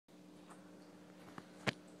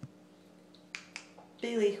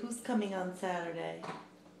Bailey, who's coming on Saturday?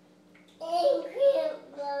 Aunt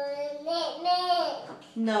Mick.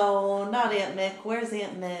 No, not Aunt Mick. Where's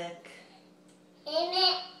Aunt Mick?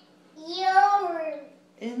 Aunt York.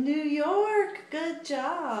 In New York. Good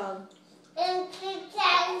job. And the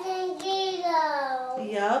cats and Guido.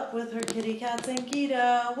 Yup, with her kitty cats and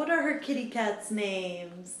Guido. What are her kitty cats'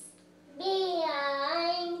 names? Bea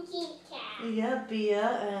and Kita. Yeah, Bea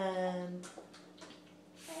and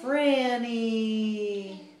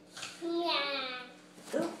Franny.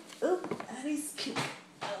 Yeah. Oop, Addie's cute.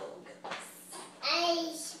 Oh, goodness.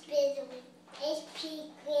 Ice Biddle. Ice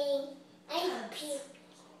Green. Ice Pink.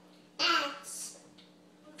 Axe.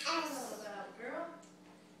 Girl.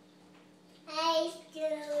 Ice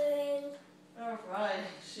Green. All right.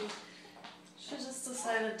 She just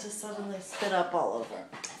decided to suddenly spit up all over.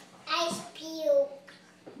 Ice Puke.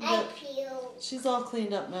 I Yep. puke. She's all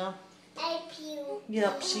cleaned up now. I puke.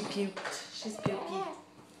 Yep, she puked. She's pukey.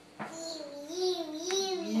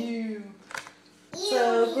 You.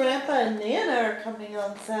 So Grandpa and Nana are coming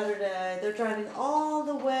on Saturday. They're driving all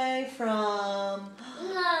the way from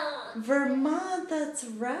No. Vermont. That's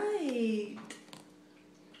right.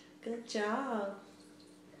 Good job.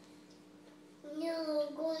 No,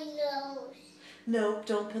 going nose. Nope,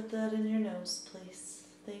 don't put that in your nose, please.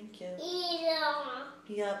 Thank you. Either.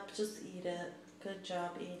 Yep, just eat it. Good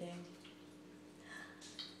job eating.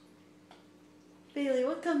 Bailey,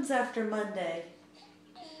 what comes after Monday?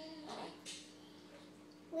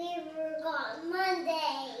 We forgot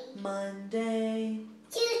Monday. Monday.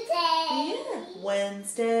 Tuesday. Yeah.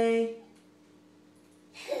 Wednesday.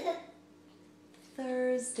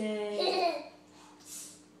 Thursday.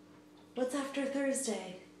 What's after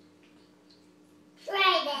Thursday?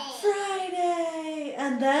 Friday. Friday.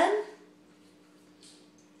 And then?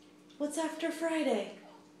 What's after Friday?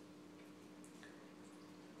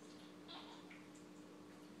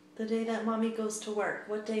 The day that Mommy goes to work.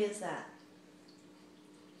 What day is that?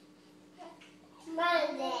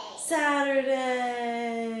 Monday. Saturday.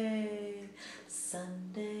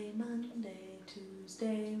 Sunday, Monday,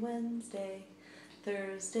 Tuesday, Wednesday,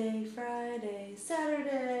 Thursday, Friday,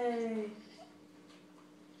 Saturday.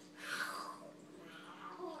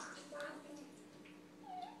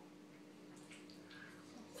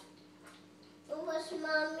 What's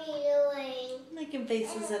Mommy doing? Making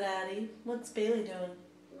faces at Addie. What's Bailey doing?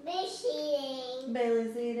 Eating.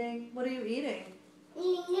 Bailey's eating. What are you eating?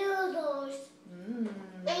 Noodles. Mmm.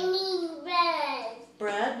 I need bread.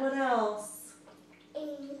 Bread? What else?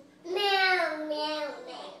 Meow, meow, meow.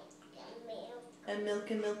 Milk. And milk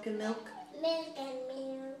and milk and milk. Milk and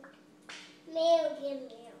milk. Milk and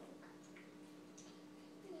milk.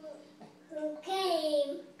 Who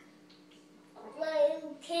came?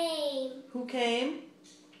 Who came? Who came?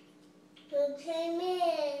 Who came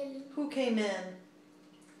in? Who came in?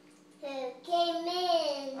 Who came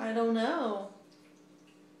in? I don't know.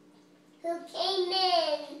 Who came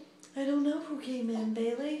in? I don't know who came in,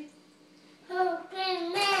 Bailey. Who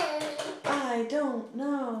came in? I don't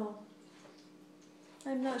know.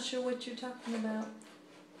 I'm not sure what you're talking about.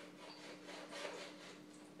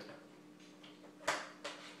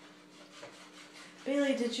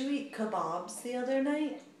 Bailey, did you eat kebabs the other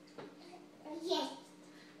night? Yes.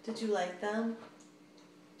 Did you like them?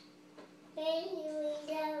 Maybe we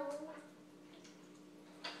go.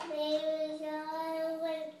 Maybe we go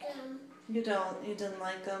with them. You didn't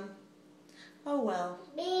like them? Oh well.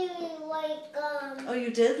 Maybe we like them. Oh, you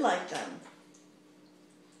did like them?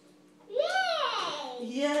 Yay!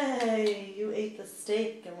 Yay! You ate the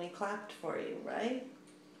steak and we clapped for you, right?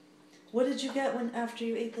 What did you get after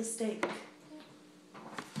you ate the steak?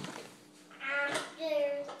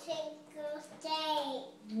 After tickle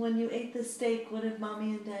steak. When you ate the steak, what did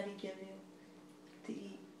Mommy and Daddy give you to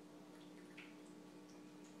eat?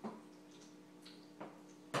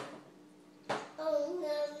 Oh,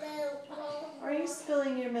 no, milk. Are you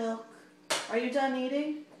spilling your milk? Are you done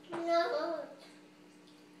eating? No.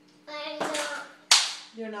 I'm not.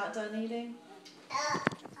 You're not done eating?